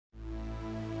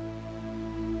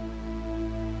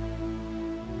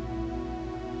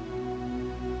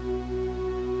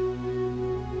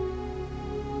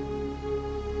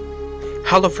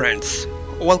Hello friends,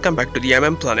 welcome back to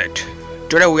the Planet.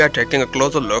 Today we are taking a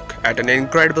closer look at an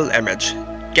incredible image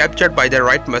captured by the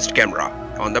rightmost camera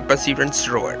on the Perseverance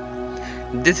rover.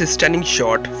 This stunning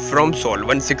shot from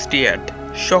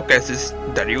Sol-168 showcases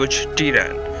the huge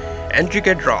terrain,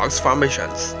 intricate rocks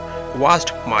formations,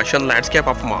 vast Martian landscape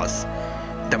of Mars.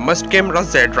 The MUST camera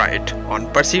Z-Right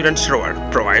on Perseverance rover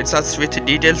provides us with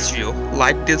detailed view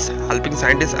like this, helping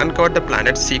scientists uncover the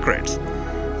planet's secrets.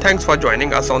 Thanks for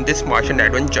joining us on this Martian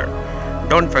adventure.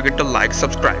 Don't forget to like,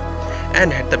 subscribe,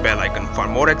 and hit the bell icon for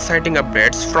more exciting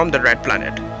updates from the Red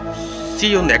Planet.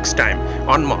 See you next time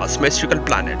on Mars Mystical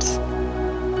Planets.